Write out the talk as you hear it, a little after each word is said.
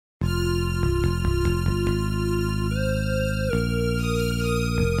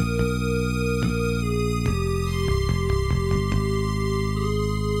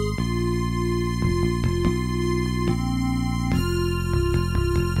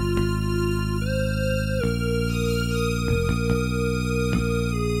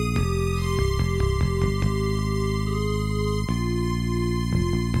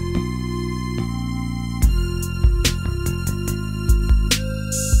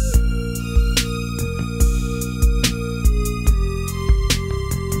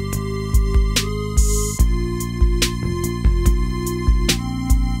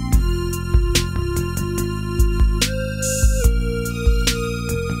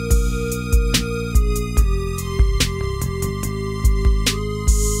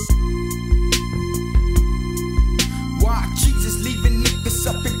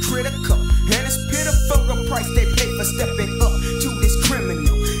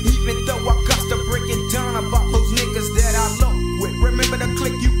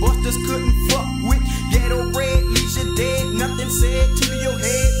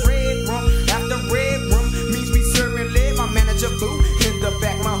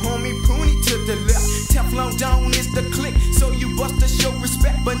the left. Teflon down is the click, so you bust to show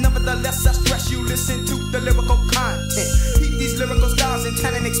respect. But nevertheless, I stress you listen to the lyrical content. Keep these lyrical styles and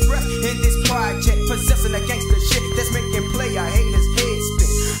talent expressed in this project, possessing a gangster shit that's making player haters head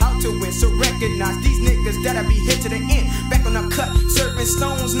spin. Out to win, so recognize these niggas that'll be hit to the end. Back on the cut, serving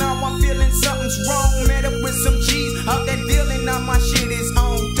stones. Now I'm feeling something's wrong. Met up with some G's out that dealing. Now my shit is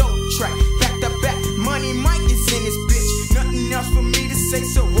on dope track. Back to back, Money Mike is in this bitch. Nothing else for me to say,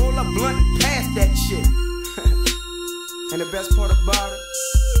 so roll a blunt and pass that shit. And the best part about it,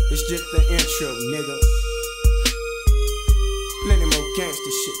 it's just the intro, nigga. Plenty more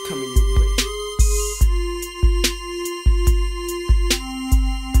gangsta shit coming your way.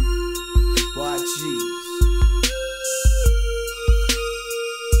 YGs.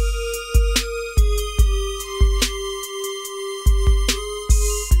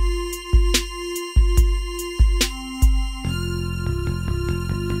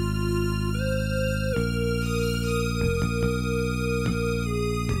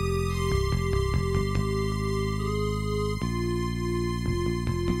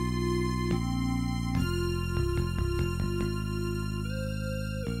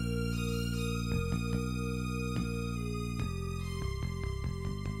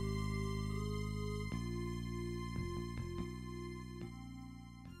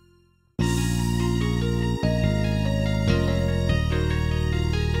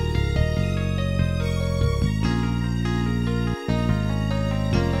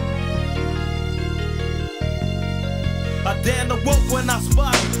 Dan awoke when I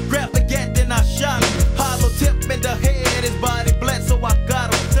spotted, grabbed the gat, then I shot him. Hollow tip in the head, his body bled, so I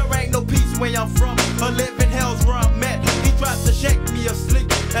got him. There ain't no peace where I'm from, a living hell's where I'm at. He tried to shake me asleep,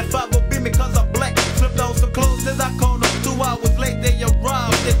 and 5 will be me cause I'm black. Slipped on some clothes as I called him. 2 hours late they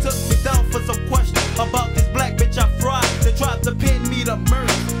arrived, they took me down for some questions about this black bitch I fried. They tried to pin me to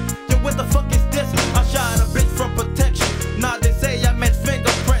murder. Yo, what the fuck is this? I shot a bitch from protection. Now they say I meant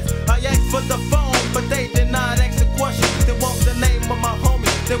fingerprints. I asked for the phone, but they denied asking questions. They want the name of my homie,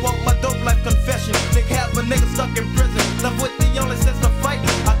 they want my dope life confession. They have a nigga stuck in prison, left with the only sense to fight.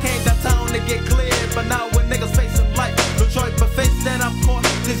 I came downtown to get cleared, but now when niggas facing life, no choice but face that I'm caught.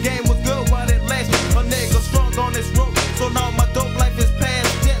 This game was good while it lasted. A nigga strong on this road, so now my dope life is past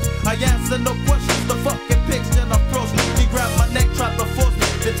tense. I answer no questions, the fucking pigs then approached me. He grabbed my neck, tried to force me,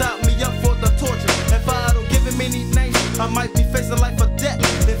 they tied me up for the torture. If I don't give him any names, I might be facing life or death.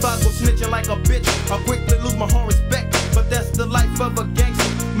 If I go snitching like a bitch, I'll quickly lose my whole respect. But that's the life of a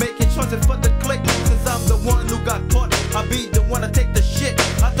gangster, making choices for the clique. Since I'm the one who got caught, I'll be the one to take the shit.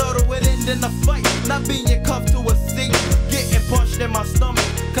 I thought it would end in a fight, not being cuffed to a seat. Getting punched in my stomach,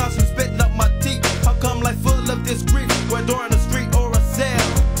 constant spitting up my teeth. How come life full of this grief, whether on the street or a cell?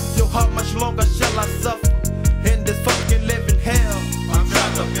 Yo, how much longer shall I suffer in this fucking living hell? I'm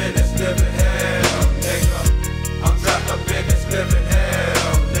trapped up in this living hell, nigga. I'm trapped up in this living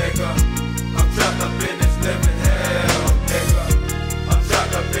hell, nigga. I'm trapped up in this living hell, nigga. I'm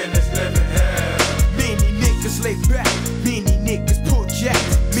trapped up in this living hell. Many niggas lay back, many niggas pull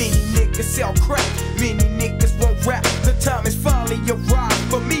jacks, many niggas sell crack, many niggas won't rap. The time is finally arrived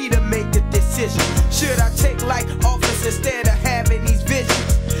for me to make the decision. Should I take like office instead of having these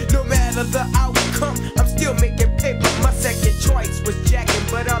visions? No matter the outcome, I'm still making paper. My second choice was jacking,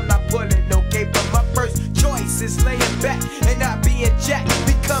 but I'm not pulling no caper. My first choice is laying back and not being jacked.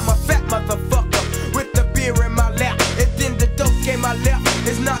 Become a fat motherfucker with the beer in my lap. And then the dope game I left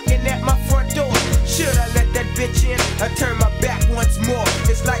is knocking at my front door. Should I let that bitch in? I turn my back once more.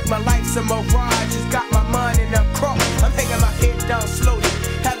 It's like my life's a mirage. It's got my mind in a crock. I'm hanging my head down slowly,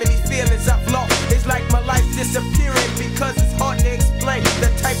 having these feelings I've lost. It's like my life disappearing because it's hard to explain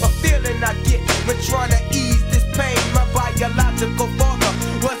the type of feeling I get when trying to ease this pain. My biological father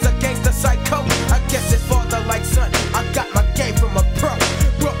was a gangster psycho. I guess it's father like son. I got my game from a pro.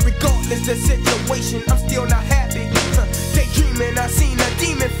 But regardless the situation, I'm still not happy. Daydreaming, I seen a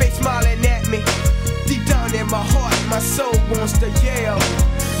demon face smiling at me. Deep down in my heart, my soul wants to yell,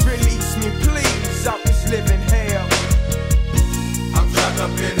 release me please out this living hell. I'm trapped up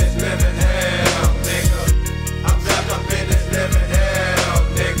in this living hell, nigga. I'm trapped up in this living hell,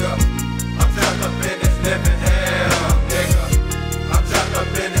 nigga. I'm trapped up in this living hell, nigga. I'm trapped up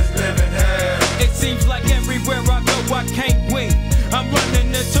in this living hell. It seems like everywhere I go I can't win. I'm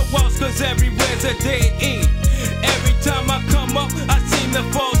running into walls cause everywhere's a dead end. Every time I come up I seem to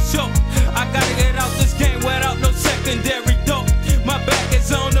fall short. I gotta get out this game without no secondary thought. My back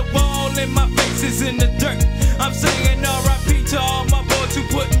is on the wall and my face is in the dirt. I'm saying R.I.P. to all my boys who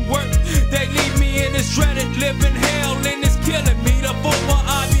put in work. They leave me in this dreaded living hell and it's killing me. The former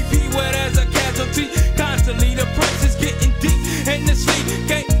IBP where there's a casualty. Constantly the price is getting deep and the sleep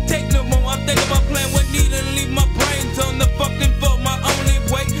can't take no more. I'm thinking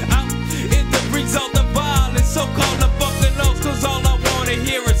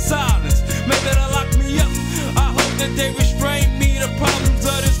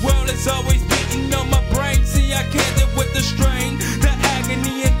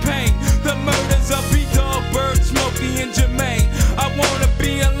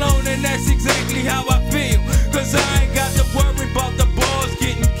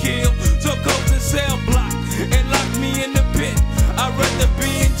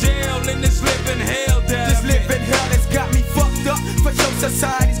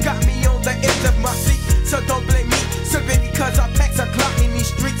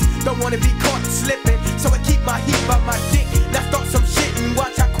don't wanna be caught slipping, so I keep my heat by my dick. Now start some shit and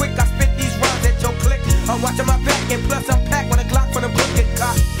watch how quick I spit these rhymes at your click. I'm watching my back and plus I'm packed with a Glock from the book get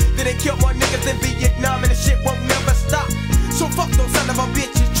caught. Then they kill more niggas in Vietnam and the shit won't never stop. So fuck those son of a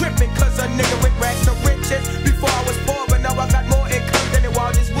bitches tripping, cause a nigga went rags to riches. Before I was poor, but now I got more income than the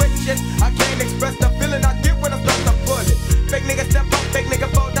wildest witches. I can't express the feeling I get when I start to bullet. Fake nigga step up, fake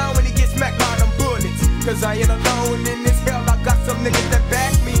nigga fall down when he gets smacked by them bullets. Cause I ain't alone in this hell, I got some niggas that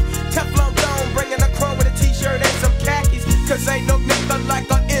back me. Teflon down, bringing a chrome with a t-shirt and some khakis. Cause ain't no nigga like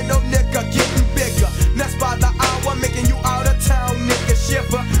a no nigga getting bigger. That's by the hour, making you out of town, nigga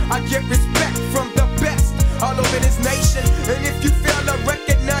shiver. I get respect from the best all over this nation. And if you fail to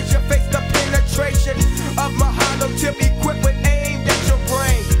recognize your face, the penetration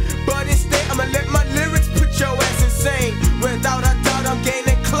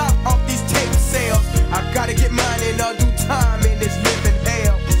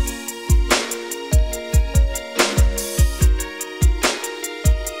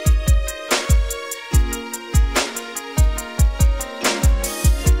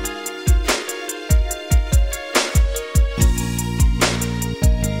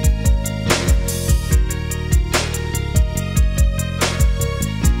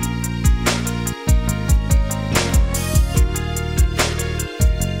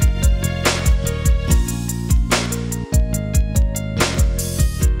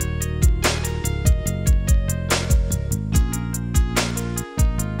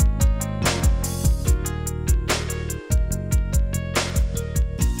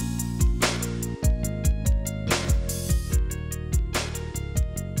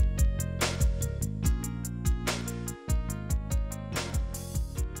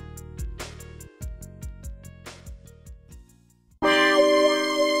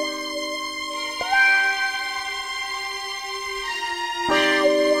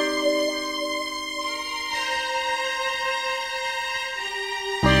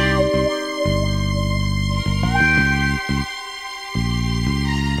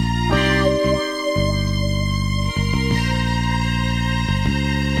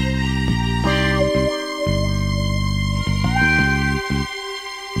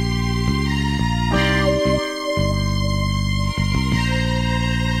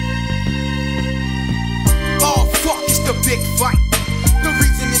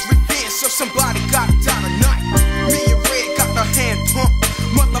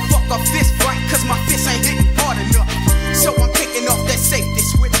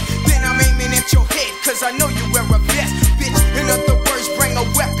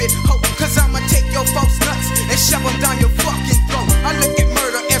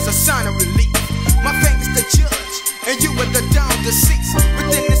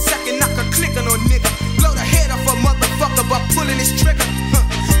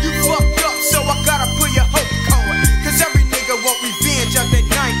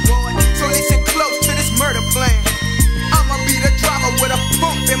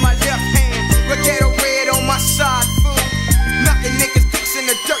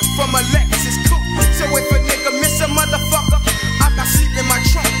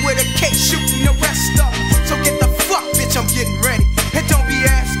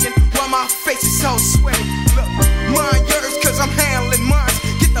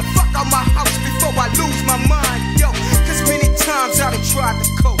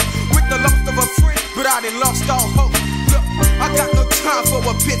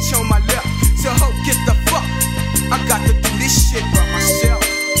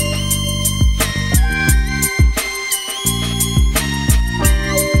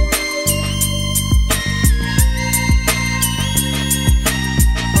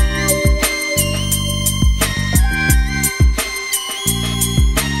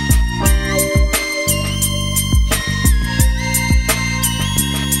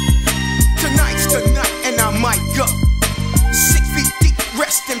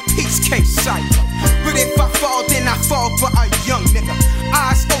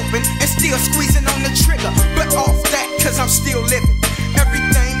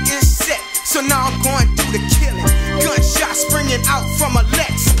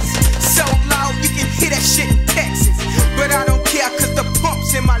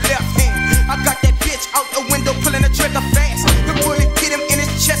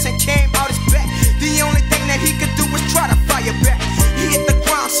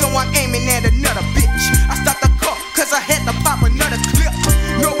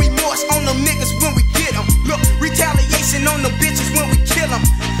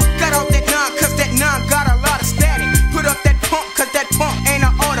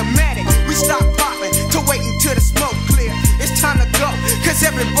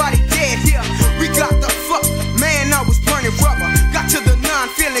everybody dead here. We got the fuck, man, I was burning rubber. Got to the 9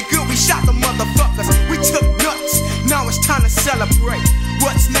 feeling good, we shot the motherfuckers. We took nuts, now it's time to celebrate.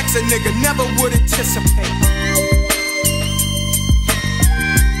 What's next, a nigga never would anticipate.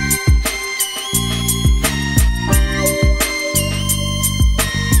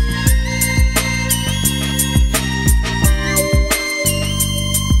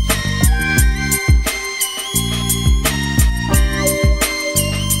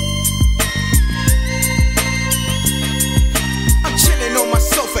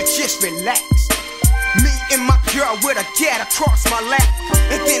 Relax. Me and my girl with a dad across my lap.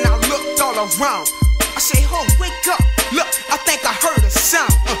 And then I looked all around. I say, ho, wake up. Look, I think I heard a sound.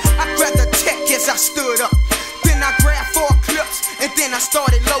 I grabbed the tech as I stood up. Then I grabbed 4 clips and then I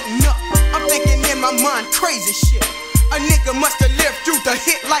started loading up. I'm thinking in my mind, crazy shit. A nigga must have lived through the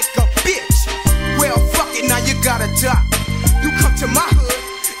hit like a bitch. Well, fuck it, now you gotta die. You come to my hood,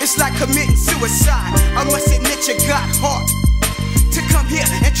 it's like committing suicide. I must admit you got heart to come here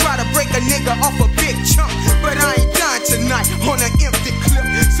and try to break a nigga off a big chunk. But I ain't dying tonight on an empty clip.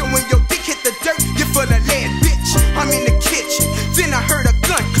 So when your dick hit the dirt, you're full of lead, bitch. I'm in the kitchen, then I heard a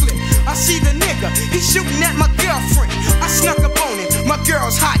gun click. I see the nigga, he's shooting at my girlfriend. I snuck up on him, my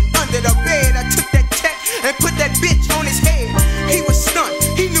girl's hiding under the bed. I took that tech and put that bitch on his head. He was stunned,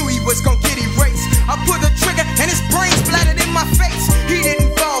 he knew he was gonna get erased. I put a trigger and his brain splattered in my face. He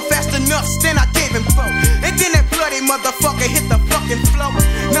didn't fall fast enough, then I gave him 4. And then that bloody motherfucker hit the fucking floor.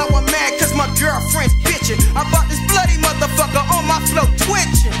 Now I'm mad cause my girlfriend's bitching. I bought this bloody motherfucker on my floor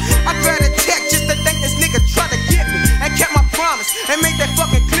twitching. I grabbed a tech just to think this nigga tried to get me, and kept my promise and made that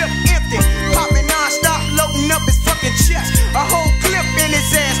fucking clip empty. Popping non-stop, loading up his fucking chest. A whole clip in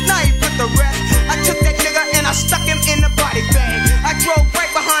his ass, now he put the rest. I took that nigga and I stuck him in the body bag. I drove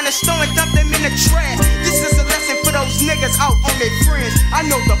right behind the store and dumped him in the trash. This is a lesson for those niggas out on their friends. I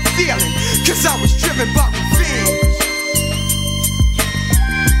know the feeling, cause I was driven by revenge.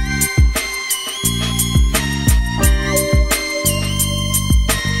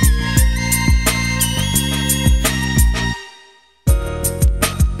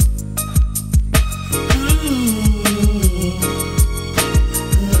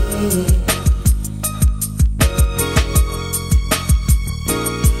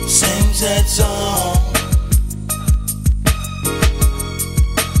 That song,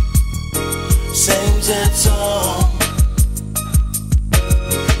 sings that song.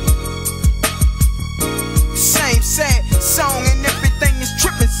 Same sad song and everything is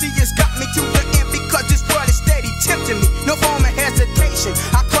tripping. See, it's got me to the end because this world is steady tempting me. No form of hesitation.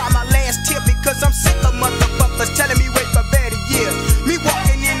 I cry my last tear because I'm sick of motherfuckers telling me wait for better years. Me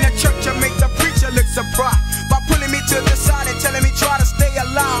walking in the church, I make the preacher look surprised by pulling me to the side and telling me try to stay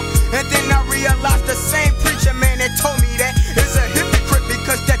alive. And then I realized the same preacher man that told me that is a hypocrite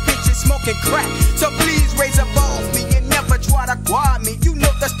because that bitch is smoking crack. So please raise above me and never try to guard me. You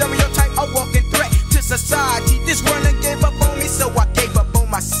know the stereotype, a walking threat to society. This world done gave up on me, so I gave up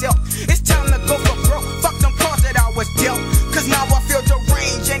on myself. It's time to go for broke. Fuck them cards that I was dealt. Cause now I feel the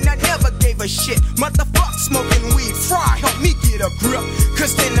range and I never gave a shit. Motherfuck smoking weed, fry, help me get a grip.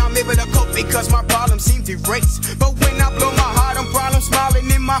 Cause then I'm able to cope because my problems seem erased. But when I blow my heart, them problems smiling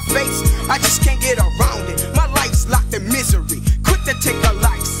in my face. I just can't get around it. My life's locked in misery. Quit to take a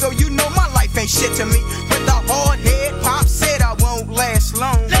life, so you know my life ain't shit to me. With a hard head, Pop said I won't last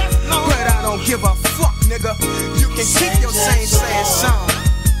long. But I don't give a fuck, nigga. You can keep your same sad song.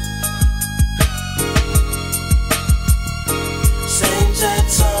 Sing that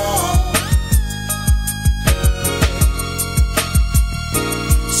song,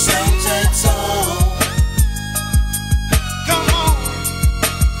 sing that song. Come on,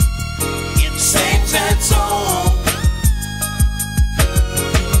 Sing that song.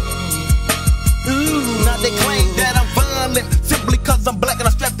 Now they claim that I'm violent simply cause I'm black and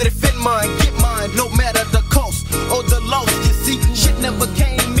I'm strapped to defend mine. Get mine, no matter the cost or the loss. You see, shit never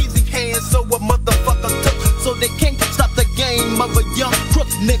came easy hands, so a motherfucker took. So they can't stop the game of a young crook.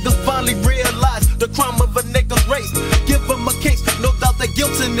 Niggas finally realize the crime of a nigga's race. Give them a case, no doubt the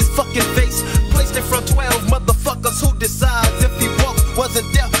guilt in his fucking face. Placed in front 12 motherfuckers who decides if he walks, wasn't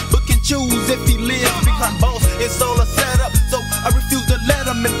there, but can choose if he lives behind balls. It's all a setup, so I refuse to let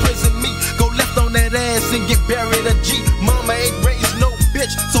him imprison me. Go left on that ass and get buried a G. Mama ain't raised no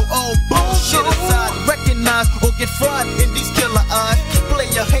bitch, so all bullshit aside, recognize or get fried in these killer eyes. Play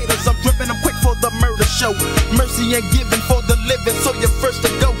your haters, I'm dripping, I'm quick for the murder show. Mercy ain't given for the living, so you're first to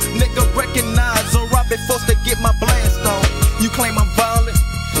go. Nigga, recognize or I'll be forced to get my blast on. You claim I'm violent,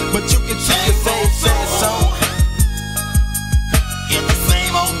 but you can keep your same sad song. Get the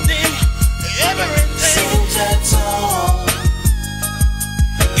same old thing every day. Sing that song.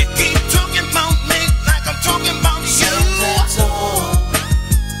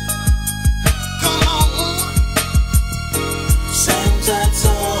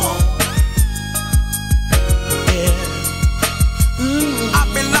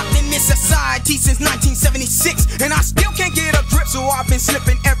 OT since 1976, and I still can't get a grip, so I've been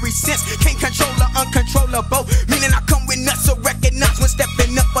slipping ever since. Can't control the uncontrollable, meaning I come with nuts, so recognize when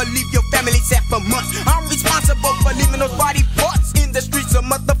stepping up or leave your family sad for months. I'm responsible for leaving those body parts in the streets, so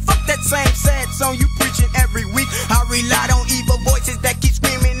motherfuck that same sad song you preaching every week. I relied on evil voices that keep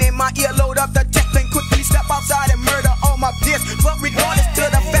screaming in my ear, load up the Teflon, quickly step outside and murder all my peers. But regardless to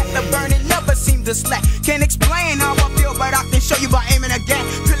the fact, the burning never seems to slack. Can't explain how I feel, but I can show you by aiming a gat.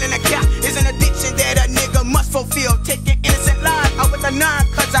 Filling a cap is an addiction that a nigga must fulfill. Taking innocent lives out with a 9,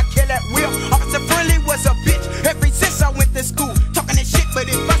 cause I kill at will. Officer Friendly was a bitch ever since I went to school. Talking that shit, but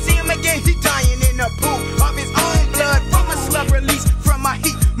if I see him again, he dying in the pool of his own blood from a slug release from my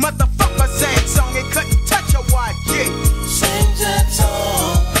heat. Motherfucker sang song, it couldn't touch a white kid. Sing that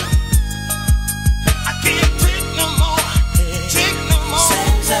song. I can't take no more, take no more.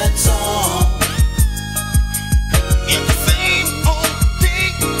 Sing that song. It's the same old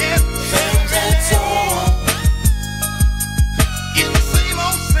thing every Sing that song. It's the same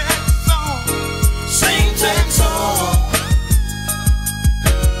old sad song. Sing that song.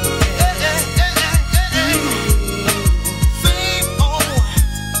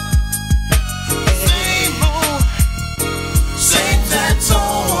 Same old. Sing that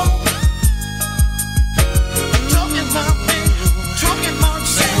song. Talking about me, talking about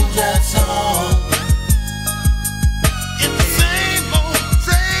Sing that song. It's the same old,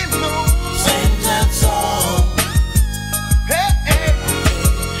 same old. Sing that song. Hey, hey,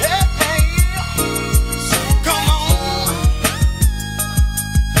 hey, hey. Come on.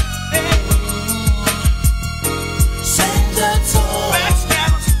 Hey. Sing that song.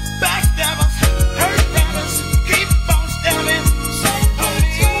 Backstabbers, backstabbers, hurt stabbers, keep on stabbing. Sing that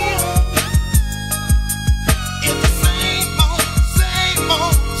song. It's the same old, same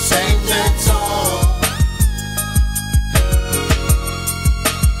old. Sing that song.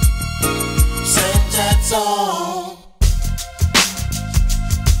 Sing that song.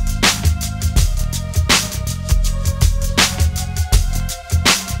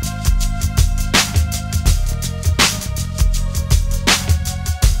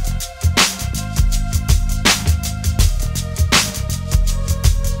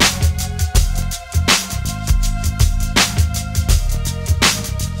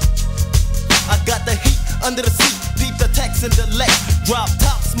 I got the heat under the seat, deep the text and delay. Drop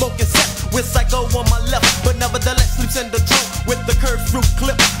top, smoking set with psycho on my left, but nevertheless sleeps in the trunk with the curved fruit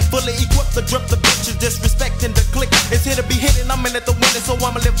clip. Fully equipped to drip the bitches, disrespecting the click. It's here to be hidden, I'm in at the window, so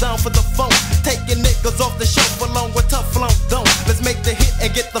I'ma live down for the phone. Taking niggas off the shelf along with Teflon dome. Let's make the hit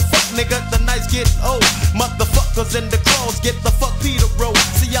and get the fuck, nigga. The night's getting old. Motherfuckers in the cross, get the fuck Peter roll.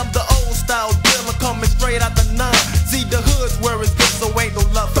 See, I'm the old style dealer coming straight out the 9. See, the hood's where it's good, so ain't no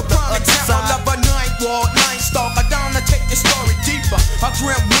love for The the prime other example side. of a night wall, night stalker, down to take the story deeper. A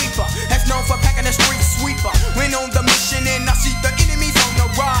grim reaper, has known for packing a street sweeper. Went on the mission and I see the enemies on the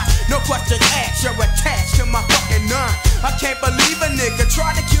rise. No question asked, you're attached to my fucking 9. I can't believe a nigga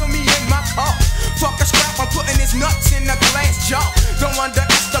tried to kill me in my car. Fuck a scrap, I'm putting his nuts in a glass jar. Don't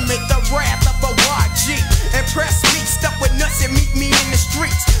underestimate the wrath of a YG. Impress me, stuck with nuts and meet me in the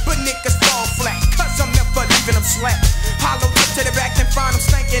streets. But niggas fall flat, cause I'm never leaving them slack. Hollow tip to the back and find them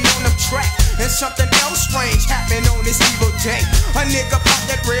stankin' on them tracks. And something else strange happened on this evil day. A nigga popped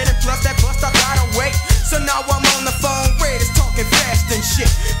that red and plus that bust, I gotta wait. So now I'm on the phone, red is talking fast and shit.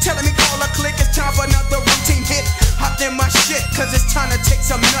 Telling me call a click, it's time for another routine hit. Hopped in my shit, cause it's time to take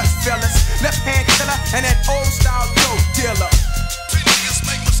some nuts, fellas. Left hand killer and that old style dope dealer. Niggas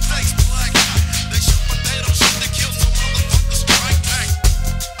make mistakes, black. They shoot but they don't shoot, they kill, so motherfuckers strike back.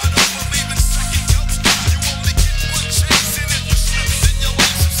 I don't believe in second dose. You only get one chance, and if you slip, then your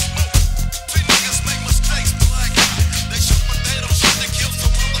ass is smoke. Three niggas make mistakes, black. They shoot but they don't shoot, they kill, so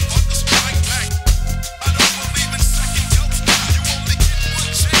motherfuckers strike back. I don't believe in second dose. You only get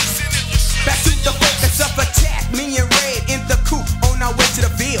one chance, and if you slip, Back to the focus of attack, me and Red in the coupe on our way to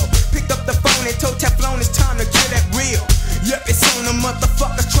the Ville. Picked up the phone and told Teflon it's time to get that real. Yep, it's on the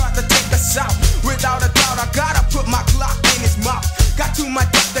motherfuckers tried to take us out. Without a doubt, I gotta put my Glock in his mouth. Got to my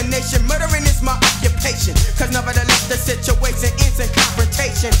destination, murdering is my occupation. Cause nevertheless the situation ends in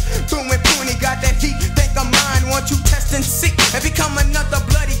confrontation. Boom and Pooney got that heat, think I'm mine, want you test and see and become another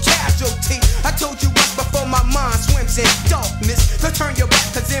bloody casualty. I told you once before my mind swims in darkness. So turn your back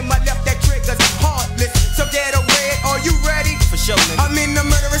cause in my left that trigger's heartless. So get a Red, are you ready? For sure, nigga. I'm in the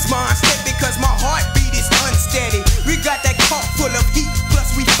murderous mind state because my heartbeat is unsteady. We got that car full of heat,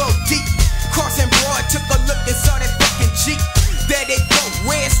 plus we 4 deep. Crossing Broad, took a look and saw that fucking Jeep. There they go,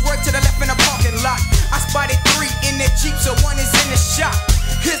 Red swerved to the left in the parking lot. I spotted 3 in that Jeep, so 1 is in the shop.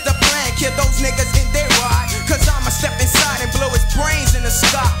 Here's the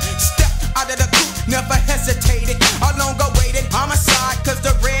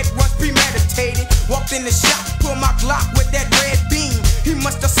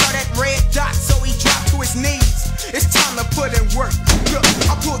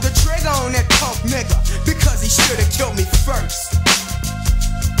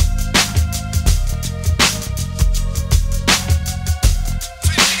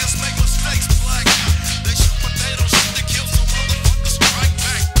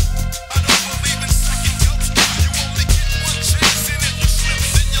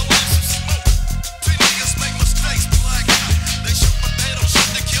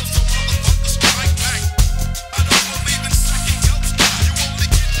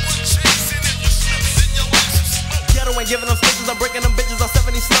giving them stitches, I'm breaking them bitches, I'm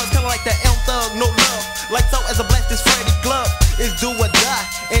 70 slugs, kinda like that Elm Thug, no love. Lights out as a blast, this Freddy Glove. It's do or die,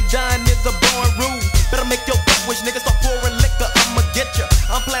 and dying is a born rule. Better make your bet, wish niggas start pouring liquor, I'ma get ya.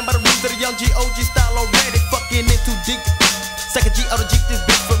 I'm playing by the rules of the young G.O.G. style already, fucking in too deep. Second G out of G, this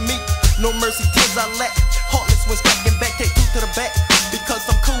bitch for me. No mercy, tears I lack. Heartless when striking back, take two to the back. Because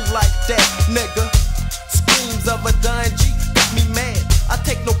I'm cool like that, nigga. Schemes of a dying G got me mad. I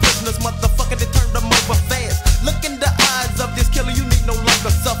take no prisoners, motherfucker, they turn them over fast. Look in the eyes of this killer, you need no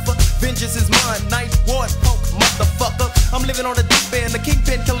longer suffer. Vengeance is mine, night ward, punk, motherfucker. I'm living on the deep end, the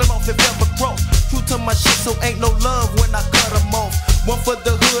kingpin kill him off if ever cross. True to my shit, so ain't no love when I cut him off. One for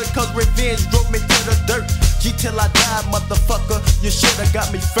the hood, cause revenge drove me to the dirt. G till I die, motherfucker, you shoulda got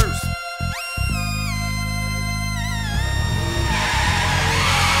me first.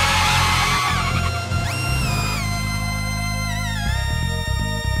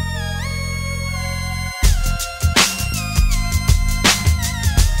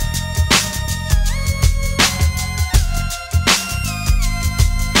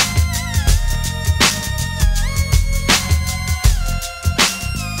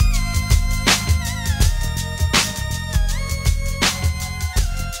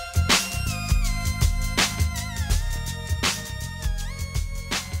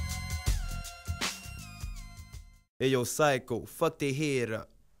 Hey yo, Psycho, fuck their head up.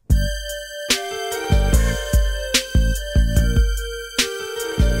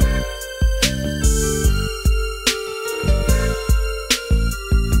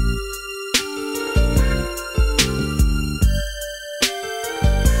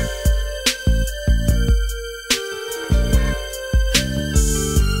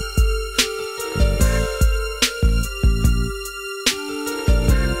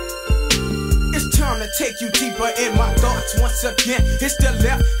 Take you deeper in my thoughts once again. It's the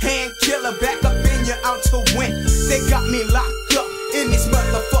left hand killer back up in you out to win. They got me locked up in this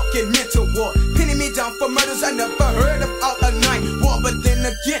motherfucking mental war, pinning me down for murders I never heard of out a night war. But then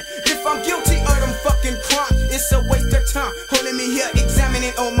again, if I'm guilty of them fucking crimes, it's a waste of time holding me here,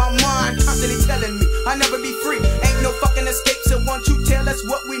 examining on my mind, constantly telling me I'll never be free. Ain't no fucking escape, so won't you tell us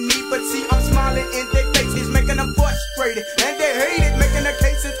what we need? But see, I'm smiling in their faces, making them frustrated, and they hate it, making the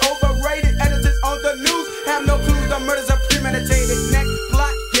cases overrated. Editors on the news have no clues, the murders are premeditated. Neck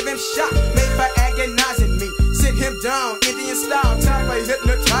block, give him shot, made for agonizing me. Sit him down, Indian style, time for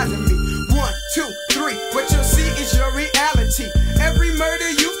hypnotizing me. 1, 2, 3, what you'll see is your reality. Every murder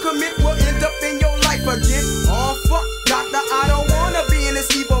you commit will end up in your life again. Oh fuck, doctor, I don't wanna be in this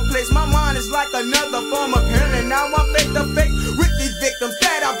evil place. My mind is like another form of hell, and now I'm face to face with these victims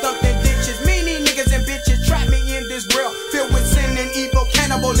that I've dumped in ditches. Meanie niggas and bitches trap me in this world filled with sin and evil,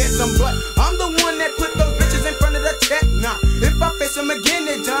 cannibalism. But I'm the one that put those bitches in front of the tech. Nah, if I face them again,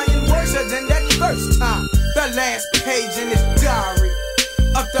 they're dying worse than that first time. The last page in this diary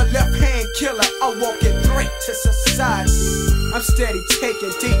of the left-hand killer, a walking threat to society. I'm steady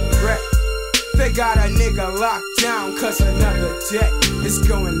taking deep breaths. They got a nigga locked down, cause another day is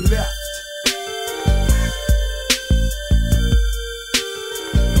going left.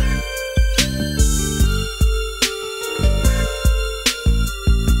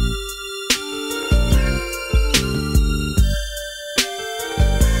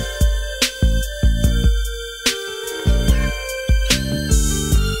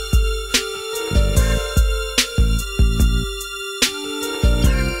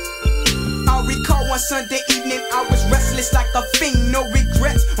 One Sunday evening, I was restless like a fiend, no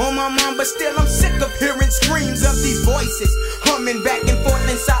regrets on my mind, but still I'm sick of hearing screams of these voices humming back and forth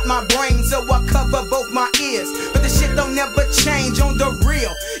inside my brain. So I cover both my ears, but the shit don't never change on the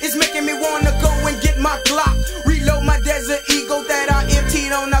real. It's making me wanna go and get my Glock, reload my Desert Eagle that I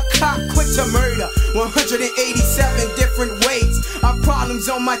emptied on a cop. Quick to murder 187 different ways. I problems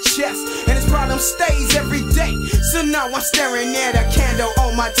on my chest, and this problem stays every day. So now I'm staring at a candle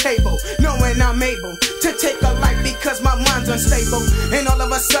on my table, knowing I'm able to take a life because my mind's unstable. And all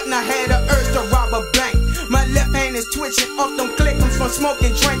of a sudden I had an urge to rob a bank. My left hand is twitching off them clickums from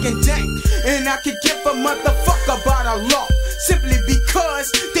smoking, drinking dank. And I could give a motherfucker about a law, simply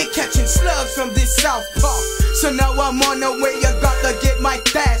because they catching slugs from this southpaw. So now I'm on the way, I got to get my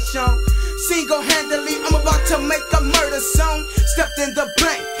dash on. Single-handedly, I'm about to make a murder song. Stepped in the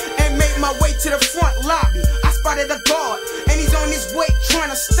bank and made my way to the front lobby. I spotted a guard, and he's on his way trying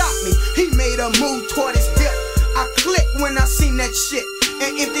to stop me. He made a move toward his hip. I clicked when I seen that shit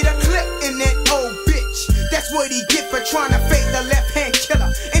and emptied a clip in that old bitch. That's what he get for trying to fake the left-hand killer.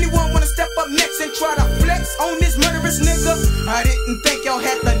 Anyone wanna step up next and try to flex on this murderous nigga? I didn't think y'all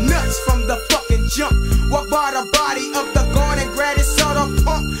had the nuts from the fucking jump. Walk by the body of the guard and grabbed his soda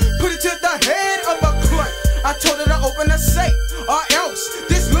pump, put it to the head of a clerk. I told her to open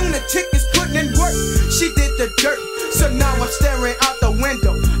staring out the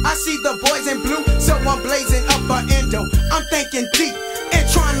window. I see the boys in blue, so I'm blazing up an endo. I'm thinking deep and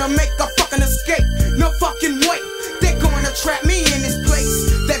trying to make a fucking escape. No fucking way, they're going to trap me in this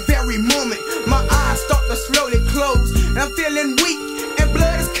place. That very moment, my eyes start to slowly close, and I'm feeling weak, and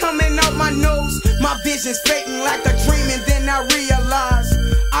blood is coming out my nose. My vision's fading like a dream, and then I realize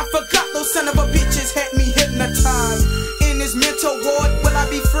I forgot those son of a bitches had me hypnotized. In this mental ward, will I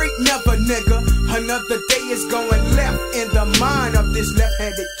be free? Never, nigga. Another day is going left in the mind of this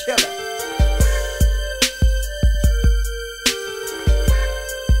left-handed killer.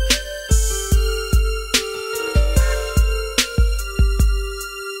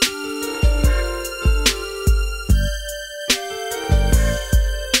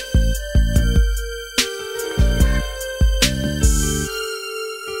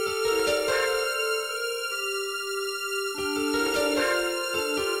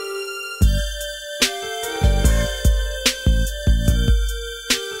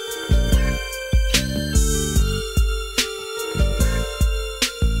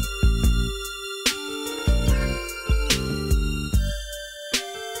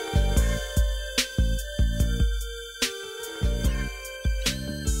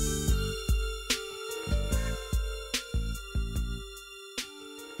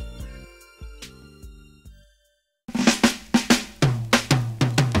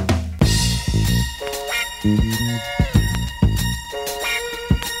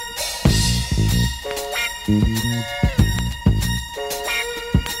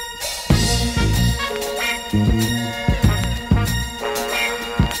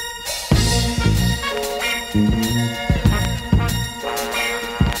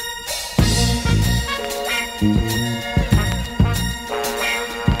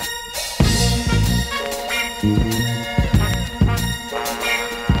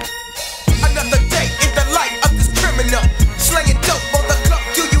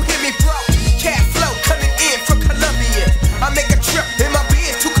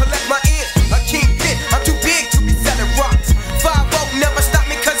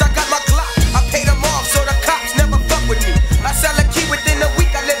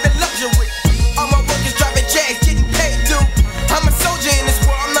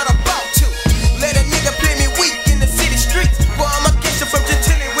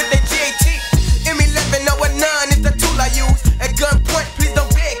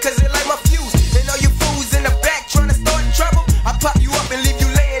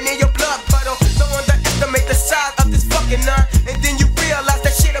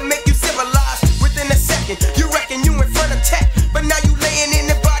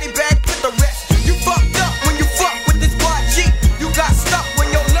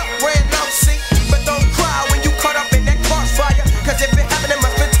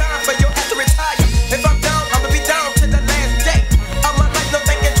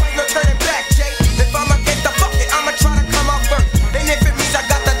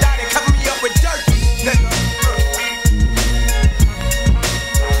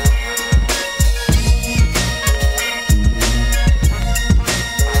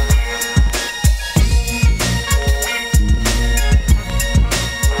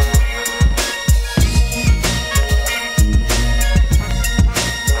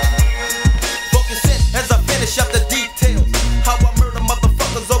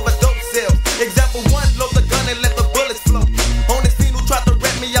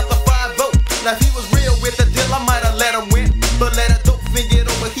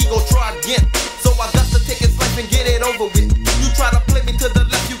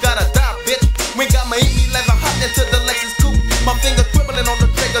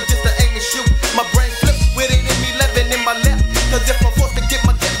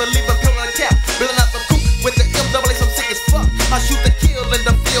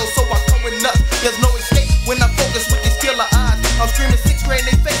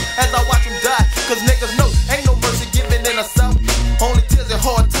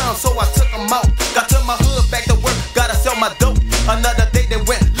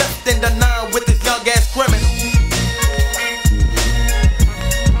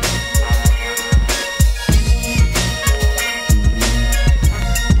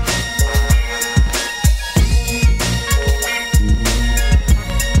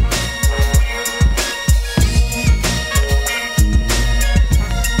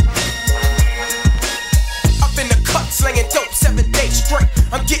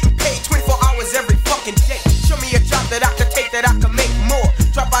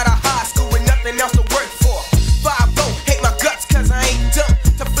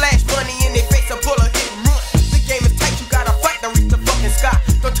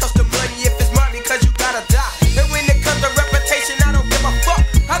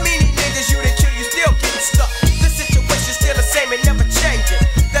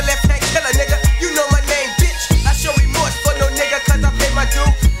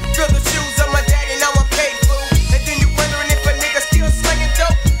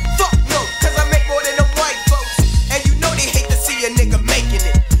 taking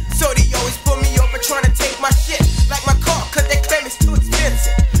it. So they always pull me over trying to take my shit. Like my car, cause they claim it's too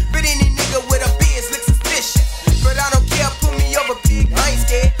expensive. But any nigga with a Benz looks suspicious. But I don't care, pull me over, pig, I ain't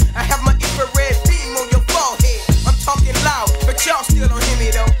scared. I have my infrared beam on your forehead. I'm talking loud, but y'all still don't hear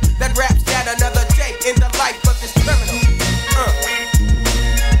me though. That rap's that another day in the life of this criminal.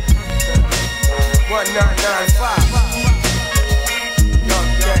 1995. Young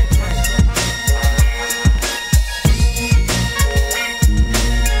gang.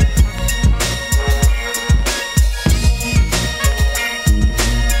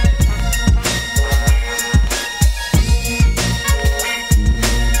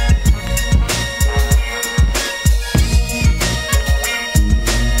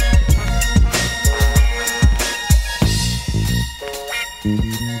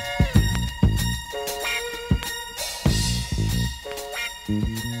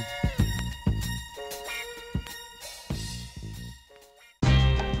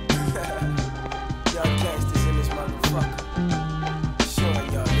 Young Gangstas in this motherfucker. Showing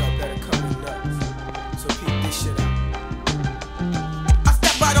y'all better come in nuts. So peep this shit out. I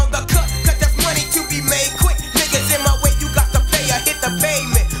step out on the cut, cause there's money to be made quick. Niggas in my way, you got to pay or hit the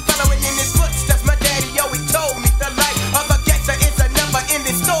pavement. Following in his footsteps, my daddy always told me the life of a gangster is a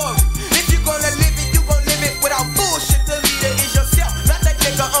never-ending story. If you gonna live it, you gon' live it without bullshit. The leader is yourself, not that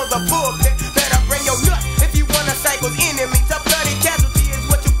nigga on the pulpit. Better bring your nuts if you wanna cycle enemies. A bloody casualty is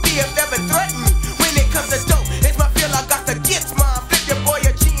what you fear, never threaten me. When it comes to dope, it's my feel I got the gifts, mom. Flip your boy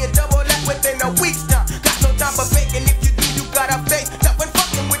a G and double that within a week's time. Got no time for faking, if you do, you gotta face. That when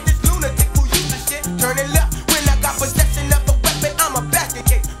fucking with this lunatic who uses shit, turning left. When I got possession of the weapon, I'm a basket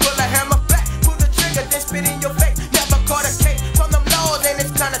case. Pull a hammer back, pull the trigger, then spit in your face. Never caught a case from them laws, and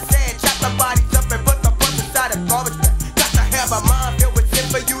it's kinda sad. Chop the bodies up and put the bus inside a garbage bag. Got to have a mind filled with sin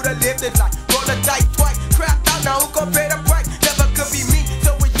for you to live this life. Roll the dice twice, crap out now, who gon' pay the price? Never could be me,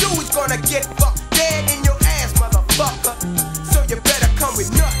 so with you it's gonna get fucked. Dead in your ass, motherfucker. So you better come with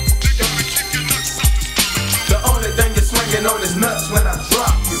nuts. The only thing you're swinging on is nuts when I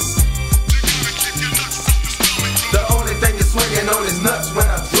drop you. The only thing you're swinging on is nuts when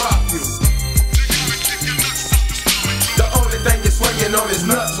I drop you. The only thing you're swinging on is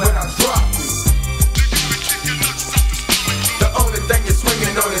nuts when I drop you. The only thing you're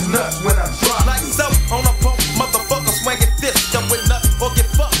swinging on is nuts when I drop Like you. so, on a pump, motherfucker swinging fist up with nuts or get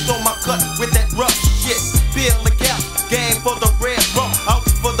fucked on my cut with that rough shit. Feel the gap, game for the red rump, out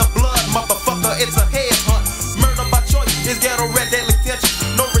for the blood, motherfucker, it's a headhunt. Murder by choice is ghetto red deadly tension.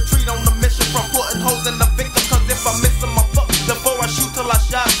 No retreat on the mission from putting holes in the victim. Cause if I miss him, I fuck before I shoot till I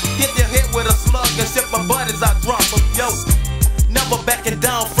shot him. Hit their head with a slug and sip my butt as I drop him. Yo, never backing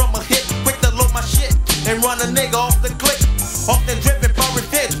down from a hit. Quick to load my shit and run a nigga off the clip. Often driven by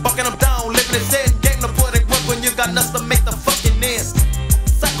revenge, bucking them down, living in sin. Game to put it work when you got nuts to make the fucking ends.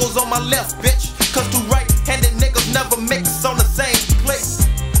 Cycles on my left, bitch. Cause two right-handed niggas never mix on the same clip.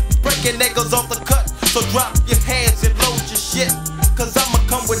 Breaking niggas off the cut, so drop your hands and load your shit. Cause I'ma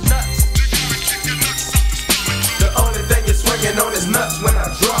come with nuts. The only thing you're swinging on is nuts when I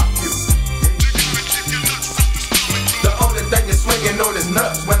drop you. The only thing you're swinging on is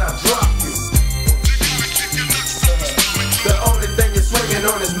nuts when I drop you. The only thing you're swinging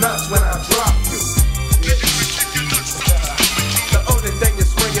on is nuts when I drop you. The only thing you're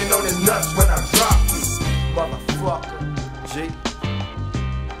swinging on is nuts when I drop you. Motherfucker. G.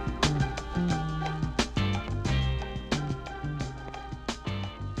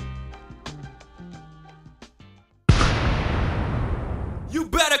 You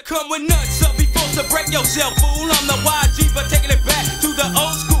better come with nuts up before to break yourself, fool. I'm the YG, but taking it back to the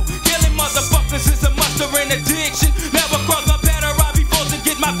old school. Killing motherfuckers is a muster and addiction. Never cross my path or ride before to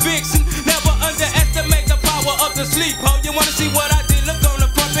get my fixin'. Never underestimate the power of the sleep hole. You wanna see what I did? Look on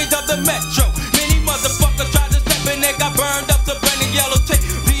the front page of the Metro. Many motherfuckers tried to step in, they got burned up to burning yellow tape.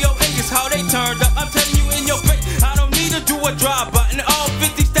 VOA is how they turned up. I'm telling you in your face, I don't need to do a drive-by. In all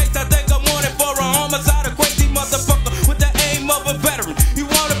 50 states, I think I'm wanted for a homicide. A crazy motherfucker with the aim of a veteran. You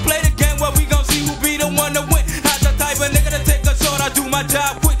wanna play the game where we gon' see who be the one to win. Not the type of nigga to take a short, I do my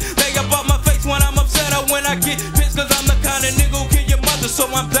job quick. Lay up on my face when I'm upset or when I get pissed. Cause I'm the kind of nigga who kill your mother, so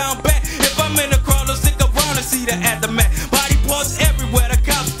I'm down bad. If I'm in the crowd, I'll stick around and see the aftermath. Body parts everywhere, the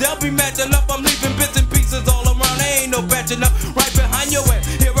cops, they'll be matching up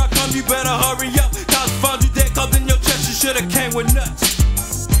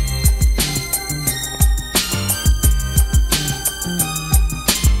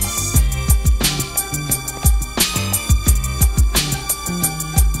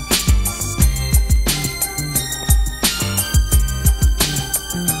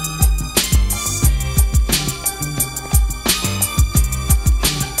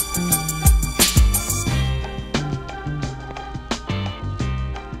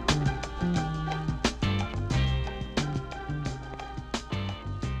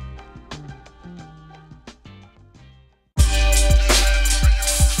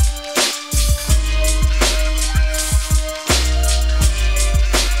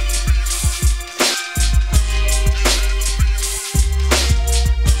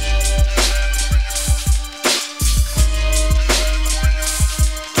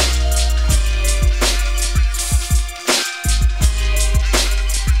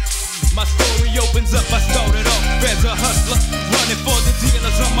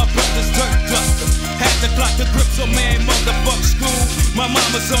My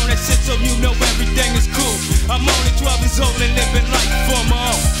mama's on that shit, so you know everything is cool. I'm only 12 years old and living life for my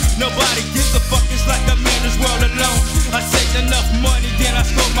own. Nobody gives a fuck, it's like I'm in this world alone. I saved enough money, then I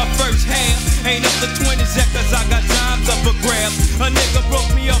scored my first hand. Ain't up to 20s yet, cause I got dimes up for grabs. A nigga broke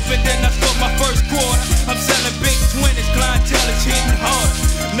me up and then I scored my first quarter. I'm selling big 20s, clientele is hitting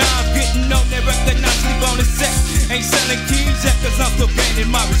harder. Now I'm getting on, they recognize me on the set. Ain't selling keys yet, cause I'm still gaining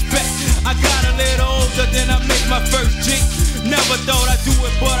my respect. I got a little older, then I made my first G. Never thought I'd do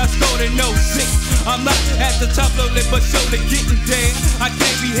it, but I scored in 06. I'm not at the top of it, but surely getting there. I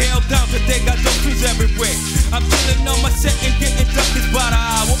can't be held down, cause they got dope trees everywhere. I'm chilling on my set and getting duckers by the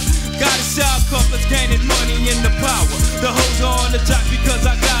hour. Got a side couplers, gaining money in the power. The hoes are on the top because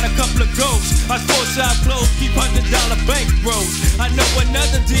I got a couple of goals. I sport shop clothes, keep $100 bank rolls. I know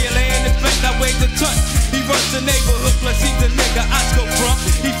another deal, and in fact I weighed a ton. He runs the neighborhood, plus he's the nigga I go from.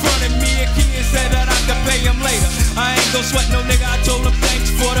 He fronted me a key and said that I could pay him later. I ain't gon' sweat no nigga, I told him thanks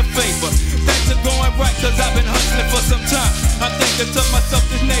for the favor. Things are going right cause I've been hustling for some time. I'm thinking to myself,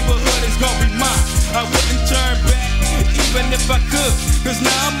 this neighborhood is gonna be mine. I wouldn't turn back, even if I could, cause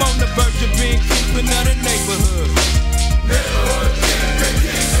now I'm on the verge of being kingpin of the neighborhood. Neighborhood kingpin,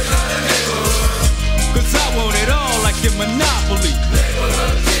 kingpin of the neighborhood. Cause I want it all like in Monopoly.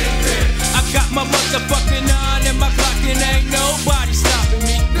 Neighborhood kingpin. I got my motherfucking on and my clock and ain't nobody stopping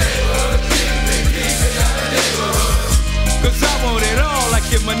me. Neighborhood kingpin, kingpin of the neighborhood. Cause I want it all like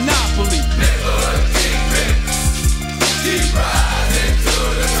in Monopoly. Neighborhood kingpin, keep rising to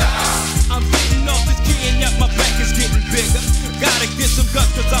the top. I'm getting off this key and yet my back is getting bigger. Gotta get some guts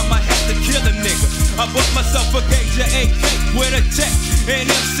cause I might have to kill a nigga. I bought myself a Gangsta AK with a tech and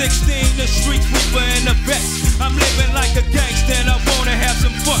M16, the street sweeper and a vest. I'm living like a gangster and I wanna have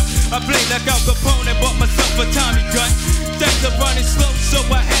some fun. I play like Al Capone and bought myself a Tommy gun. Things are running slow, so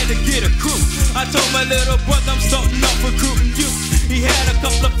I had to get a crew. I told my little brother I'm starting off recruiting you. He had a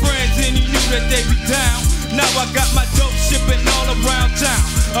couple of friends and he knew that they be down. Now I got my dope shipping all around town.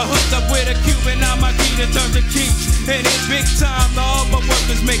 I hooked up with a Cuban, now my key to turn to keys. And it's big time, all my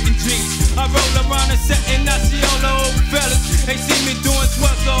workers making G's. I roll around the set and I see all the old fellas. They see me doing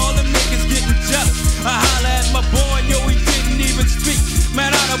swell, so all them niggas getting jealous. I holla at my boy, yo, he didn't even speak.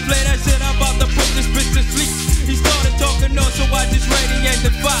 Man, I don't play that shit, I'm about to put this bitch to sleep. He started talking on, so I just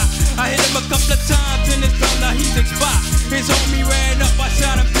radiated fire. I hit him a couple of times and it's done, now he's expired. His homie ran up, I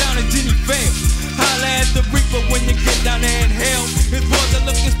shot him down and then he failed. Holla at the Reaper when you get down there in hell. His boys are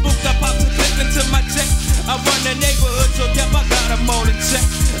looking spooked, I popped a clip into my check. I run the neighborhood, so yep, I got him on the check.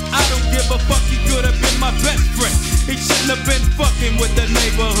 I don't give a fuck, he could have been my best friend. He shouldn't have been fucking with the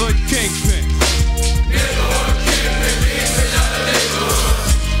neighborhood kingpin. Neighborhood kingpin, kingpin of the neighborhood.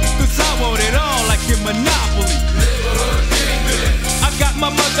 Cause I want it all like in Monopoly. Neighborhood kingpin. I got my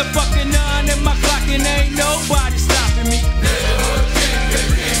motherfucking on and my clock and ain't nobody stopping me. Neighborhood kingpin,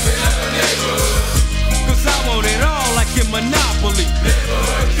 kingpin of the neighborhood. Cause I want it all like in Monopoly.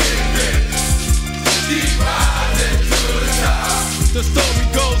 Neighborhood kingpin, keep rising to the top. The story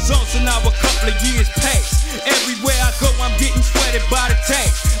goes on, so now a couple of years pass. Everywhere I go, I'm getting sweated by the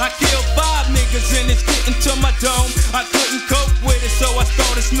tags. I killed 5 niggas and it's getting to my dome. I couldn't cope with it, so I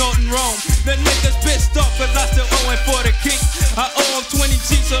started snorting Rome. The niggas pissed off cause I still owe him for the kick. I owe him 20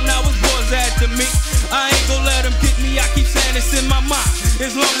 G, so now his boys after me. I ain't gon' let him get me, I keep saying it's in my mind.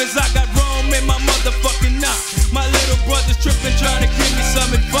 As long as I got Rome in my motherfucking nine. My little brother's tripping, trying to give me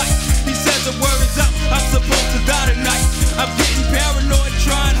some advice. He says the word is out, I'm supposed to die tonight. I'm getting paranoid,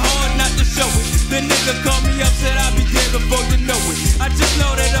 trying hard not to show it. The nigga called me up, said I'll be dead before you know it. I just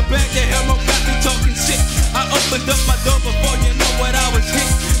know that a bag of hero got me talking shit. I opened up my door before you know what I was hit.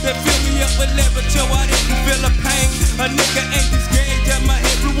 They filled me up with liver till I didn't feel a pain. A nigga ain't this game, that my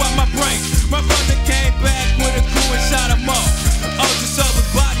head blew out my brain. My brother came back with a crew and shot him off. All you saw was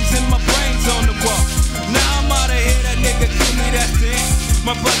bodies and my brains on the wall. Now I'm out of here, that nigga killed me, that's the end.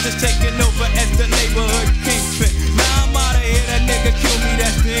 My brother's taking over as the neighborhood kingpin. Now I'm out of here, that nigga killed me,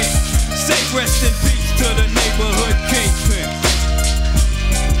 that's the end. Say rest in peace to the neighborhood kingpin.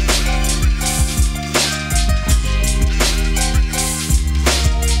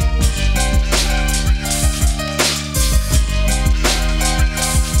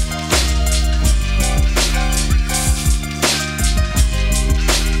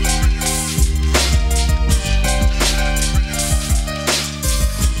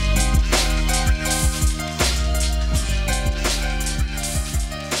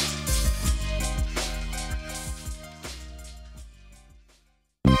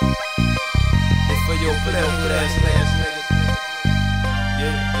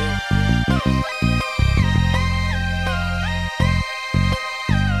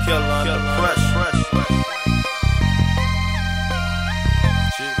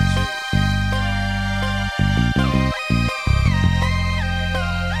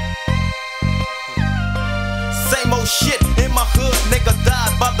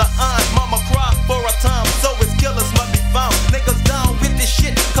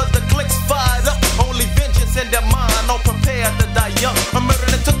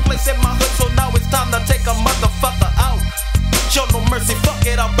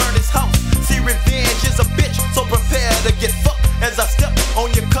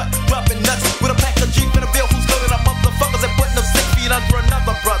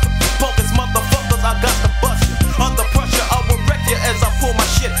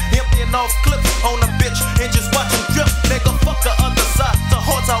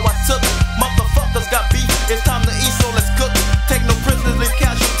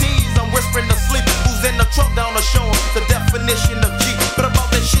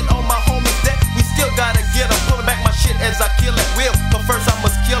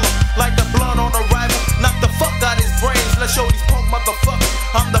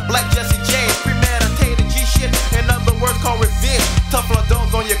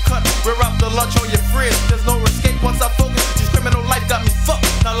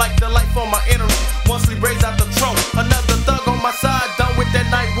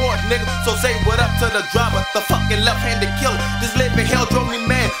 motherfucking left-handed killer. This living hell drove me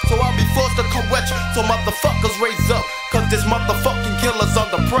mad, so I'll be forced to come wet you. So motherfuckers raise up, cause this motherfucking killer's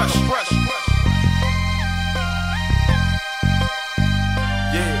under pressure.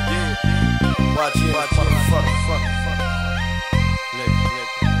 Yeah. Watch it, motherfucker.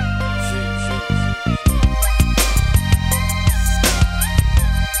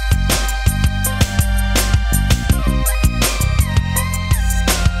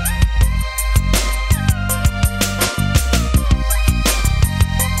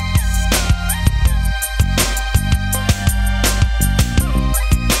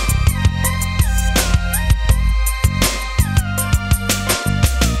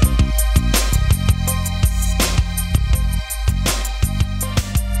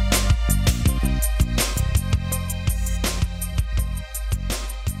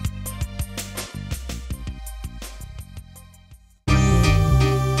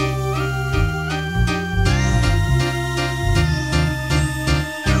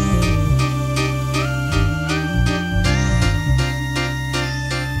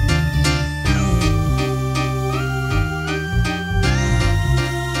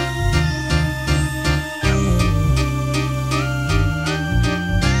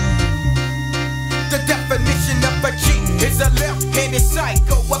 A left-handed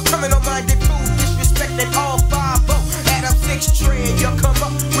psycho, a criminal-minded fool, disrespecting all 5-0. Add up 6 tread, you'll come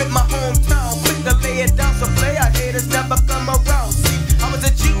up with my hometown. Quick to lay it down, so player haters never come around. See, I was a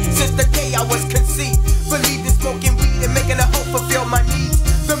G since the day I was conceived. Believed in smoking weed and making a hope fulfill my needs.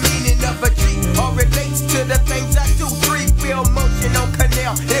 The meaning of a G all relates to the things I do. 3-wheel motion on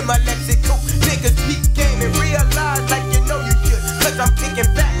canal in my lexicon. Niggas peep game and realize like you know you should. Cause I'm kicking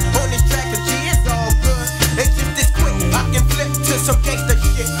back on this track of G, it's all good. It's just this quick, I can flip to some gangsta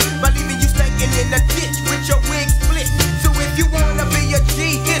shit by leaving you stinking in the ditch with your wig split. So if you wanna be a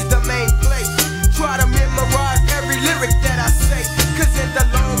G, here's the main place. Try to memorize every lyric that I say, cause in the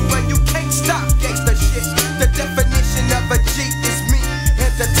long run you can't stop gangsta shit. The definition of a G is me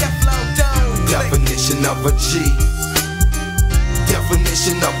and the Teflon down. Definition of a G.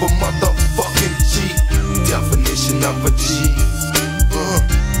 Definition of a motherfucking G. Definition of a G.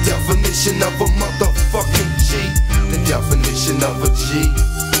 Definition of a motherfucking G. The definition of a G.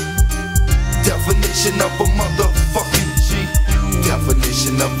 Definition of a motherfucking G.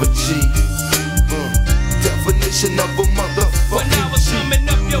 Definition of a G. Definition of a motherfucking G. When I was coming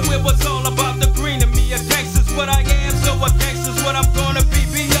up, yo, it was all about the green of me. A gangster's what I am, so a gangster's what I'm gonna be.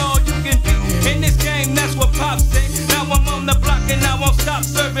 Be all you can be in this game, that's what Pop said. Now I'm on the block and I won't stop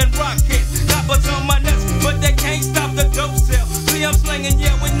serving rock hits. Coppers on my nuts, but they can't stop the dope sale. See, I'm slinging,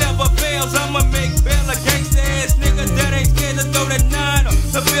 yeah, it never fails. I'ma make bail, a gangsta ass nigga that ain't scared to throw the 9 up.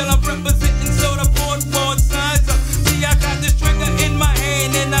 The bill I'm representing, so the board signs up. See, I got this trigger in my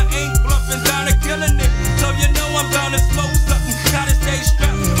hand and I ain't bluffing, down to killing it. So you know I'm down to smoke something. Gotta stay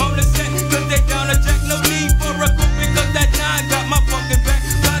strapped on the set, cause they down to jack. No need for a group because that 9 got my fucking back.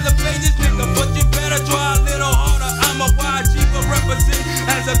 Try to play this nigga, but you better try a little harder. I'm a YG for represent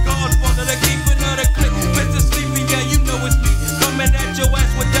as a godfather, the keeper of the clique. Mr. Sleepy, yeah, you know it's me. Coming at your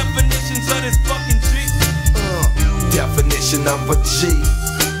ass with definitions of this fucking G. Definition of a G.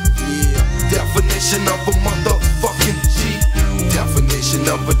 Yeah. Definition of a motherfucking G. Definition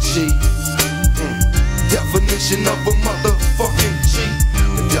of a G. Definition of a motherfucking G.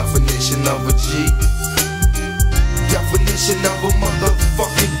 The definition of a G. Definition of a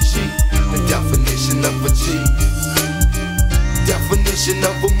motherfucking G. The definition of a G. Definition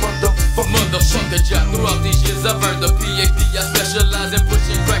of a motherfucking Motherfucker job. Throughout these years I've earned a PhD. I specialize in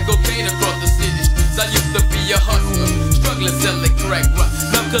pushing crack cocaine across the city streets. I used to be a hustler, struggling selling crack rock.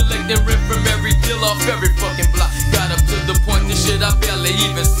 Now collecting rent from every deal off every fucking block. Got up to the point this shit I barely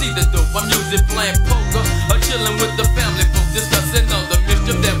even see the dope. I'm usually playing poker or chilling with the family folk, discussing all the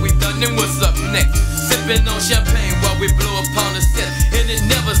mischief that we've done and what's up next. Sipping on champagne while we blow upon the set, and it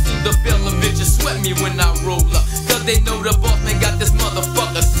never seemed to feel a bitch just sweat me when I roll up. Cause they know the boss man got this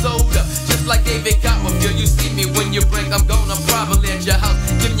motherfucker sold up. Just like David Copperfield, you see me when you break, I'm gonna probably at your house.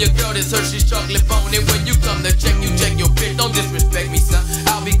 Give your girl this Hershey's chocolate phone, and when you come to check, you check your bitch. Don't disrespect me, son.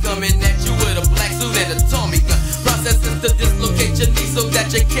 I'll be coming at you with a black suit and a Tommy gun. Processes to dislocate your knee so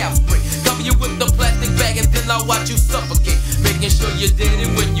that your calves break. Cover you with the plastic bag and then I'll watch you suffocate. Making sure you're dead,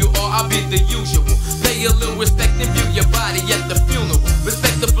 and when you are, I'll be the usual. Pay a little respect and view your body at the funeral.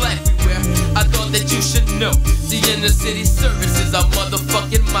 Respect the black we wear, I thought that you should know. The inner city service is our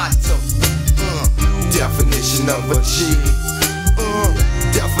motherfucking motto. Definition of a G.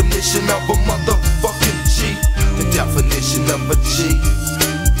 Definition of a motherfucking G. The definition of a G.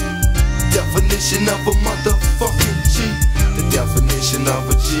 Definition of a motherfucking G. The definition of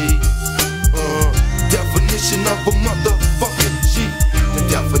a G. Definition definition of a motherfucking G. The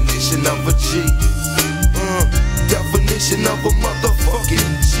definition of a G. Definition of a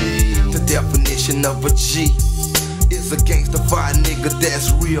motherfucking G. The definition of a G is a gangsta-fied nigga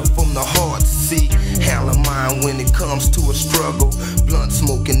that's real from the heart. See, handle mine when it comes to a struggle. Blunt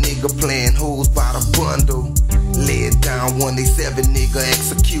smoking nigga playing hoes by the bundle. Lay it down 187 nigga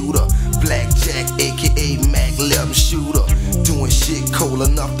executor. Blackjack aka Mac 11 shooter. Doing shit cold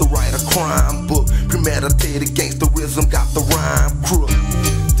enough to write a crime book. Premeditated gangsterism got the rhyme crook.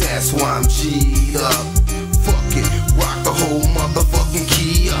 That's why I'm G'd up. Fuck it, rock the whole motherfucking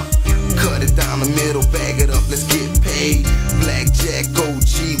key up. Cut it down the middle, bag it up, let's get paid. Blackjack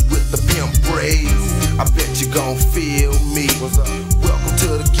OG with the pimp braids. I bet you gon' feel me. Welcome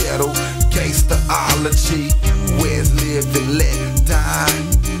to the ghetto, Gangstaology. Where's live and let die?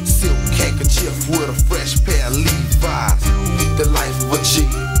 Silk handkerchief with a fresh pair of Levi's. The life of a G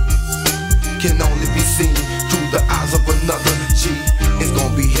can only be seen through the eyes of another G. It's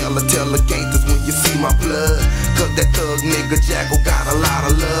gonna be hella tell the gangsters when you see my blood. Cause that thug nigga Jacko got a lot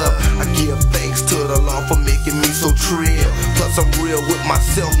of love. I give thanks to the law for making me so trill. Plus I'm real with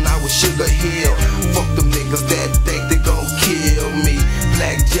myself, not with Sugar Hill. Fuck them niggas that think they gon' kill me.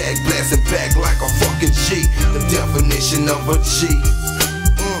 Blackjack blasting back like a fucking G. The definition of a G.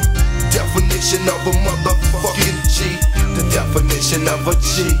 Definition of a motherfucking G. The definition of a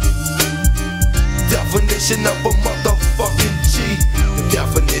G. Definition of a motherfucking G. The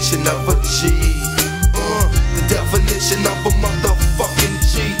definition of a G. The definition of a motherfucking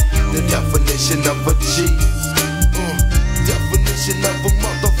G. The definition of a G. Definition of a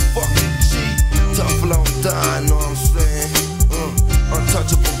motherfucking G. Teflon die, know what I'm saying?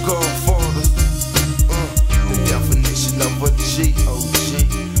 Untouchable Godfathers. The definition of a G. OG.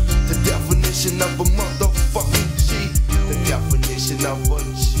 The definition of a motherfucking G. The definition of a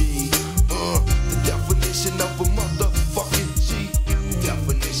G. The definition of a motherfucking G.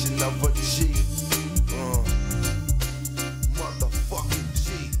 Definition of a G. Motherfucking G.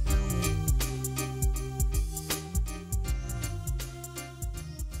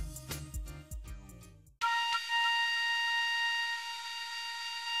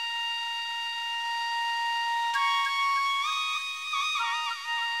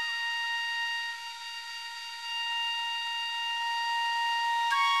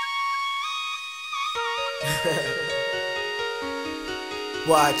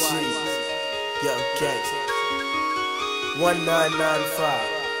 YG, Young Gangsta, 1995.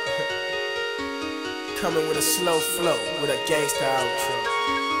 Coming with a slow flow, with a gangsta outro.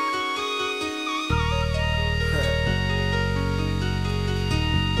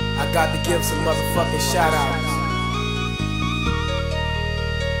 I got to give some motherfucking shout outs.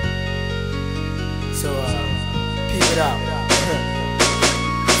 So, peep it out.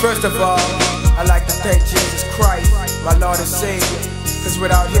 First of all, I'd like to thank Jesus Christ, my Lord and Savior. Cause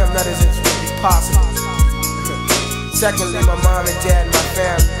without him, none of this would be possible. Secondly, my mom and dad and my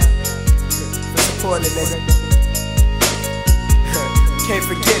family for supporting the nigga. Can't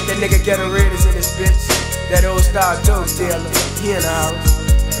forget that nigga Ghetto Raiders in this bitch. That old style dope dealer, he in the house.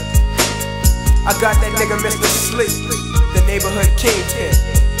 I got that nigga Mr. Sleep, the neighborhood kingpin.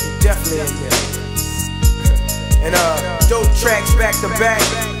 He definitely in here. And dope tracks back to back.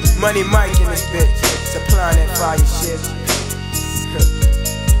 Money Mike in this bitch, supplying that fire shit.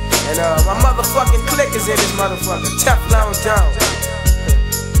 And my motherfucking clique is in this motherfucker, Teflon down.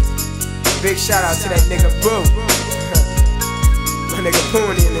 Big shout out to that nigga Boo. My nigga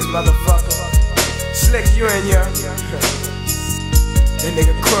Pooney in this motherfucker. Slick, you in here. That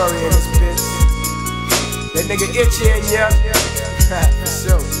nigga Corey in this bitch. That nigga Itchy in here. For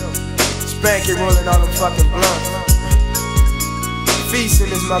sure. Spanky rolling all them fucking blunts. Feast in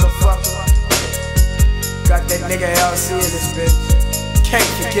this motherfucker. Got that nigga LC in this bitch. Can't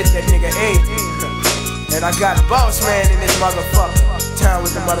forget that nigga A. And I got Boss Man in this motherfucker. Town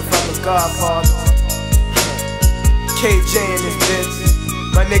with the motherfucking Godfather. KJ in this bitch.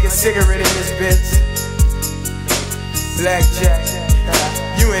 My nigga Cigarette in this bitch. Blackjack,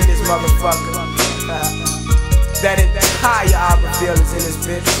 you in this motherfucker. That entire Albertville is in this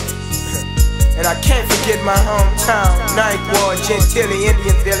bitch. And I can't forget my hometown, 9th Ward, Gentilly,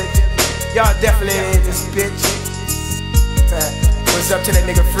 Indian Village. Y'all definitely in this bitch. What's up to that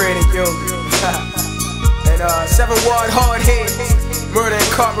nigga Fred and yo? And 7 Ward Hard Heads, Murder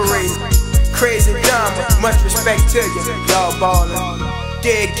Incorporated, Crazy Dama, much respect to you, y'all ballin'.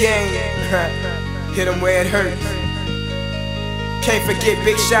 Dead Gang, hit 'em where it hurt. Can't forget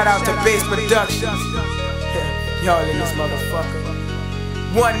big shout out to Bass Productions. Y'all in this motherfucker.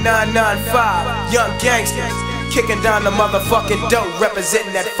 1995, Young Gangsters, kicking down the motherfucking dope,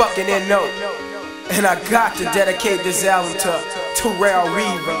 representing that fucking NO. And I got to dedicate this album to Terrell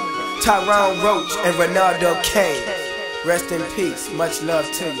Reaver, Tyrone Roach, and Ronaldo Kane. Rest in peace. Much love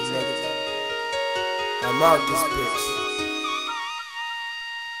to you, niggas. I'm out this bitch.